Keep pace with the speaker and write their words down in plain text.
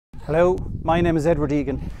Hello, my name is Edward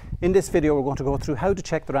Egan. In this video we're going to go through how to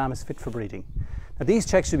check the ram is fit for breeding. Now these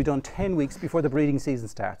checks should be done 10 weeks before the breeding season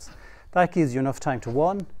starts. That gives you enough time to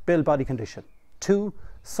 1. Build body condition, 2.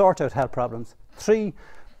 Sort out health problems, 3.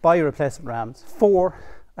 Buy replacement rams, 4.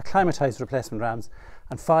 Acclimatise replacement rams,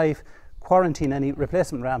 and 5. Quarantine any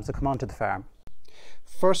replacement rams that come onto the farm.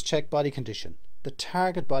 First, check body condition. The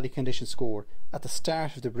target body condition score at the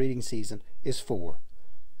start of the breeding season is 4.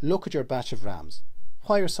 Look at your batch of rams.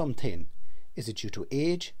 Why are some thin? Is it due to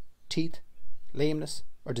age, teeth, lameness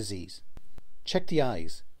or disease? Check the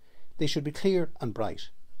eyes. They should be clear and bright.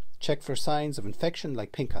 Check for signs of infection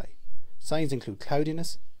like pink eye. Signs include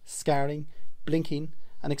cloudiness, scarring, blinking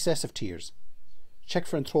and excessive tears. Check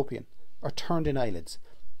for entropion or turned in eyelids.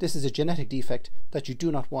 This is a genetic defect that you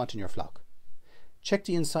do not want in your flock. Check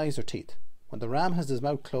the incisor teeth. When the ram has his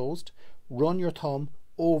mouth closed, run your thumb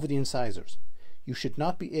over the incisors. You should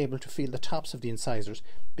not be able to feel the tops of the incisors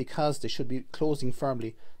because they should be closing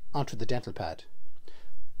firmly onto the dental pad.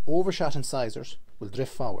 Overshot incisors will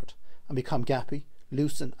drift forward and become gappy,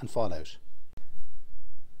 loosen and fall out.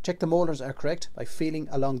 Check the molars are correct by feeling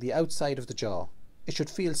along the outside of the jaw. It should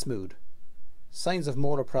feel smooth. Signs of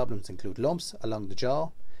molar problems include lumps along the jaw,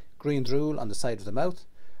 green drool on the side of the mouth,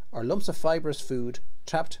 or lumps of fibrous food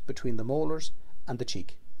trapped between the molars and the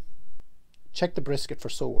cheek. Check the brisket for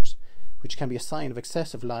sores, which can be a sign of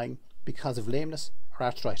excessive lying because of lameness or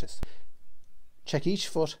arthritis. Check each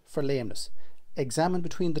foot for lameness. Examine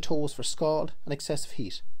between the toes for scald and excessive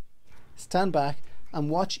heat. Stand back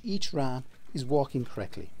and watch each ram is walking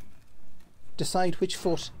correctly. Decide which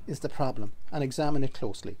foot is the problem and examine it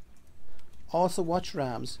closely. Also watch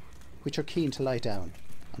rams which are keen to lie down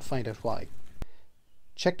and find out why.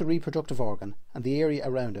 Check the reproductive organ and the area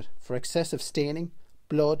around it for excessive staining,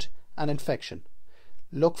 blood and infection.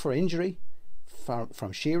 Look for injury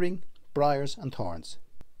from shearing, briars and thorns.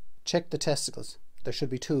 Check the testicles. There should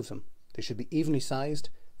be 2 of them. They should be evenly sized,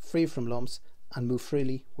 free from lumps and move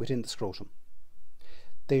freely within the scrotum.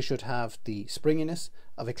 They should have the springiness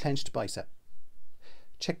of a clenched bicep.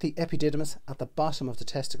 Check the epididymis at the bottom of the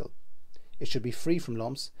testicle. It should be free from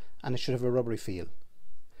lumps and it should have a rubbery feel.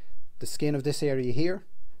 The skin of this area here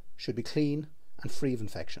should be clean and free of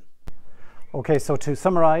infection. Okay, so to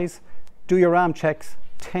summarise, do your ram checks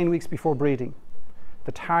 10 weeks before breeding.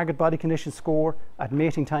 The target body condition score at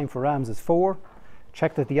mating time for rams is 4.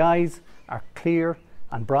 Check that the eyes are clear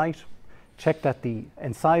and bright. Check that the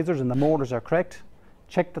incisors and the molars are correct.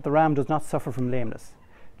 Check that the ram does not suffer from lameness.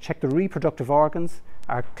 Check the reproductive organs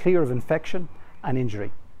are clear of infection and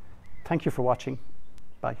injury. Thank you for watching.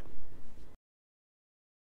 Bye.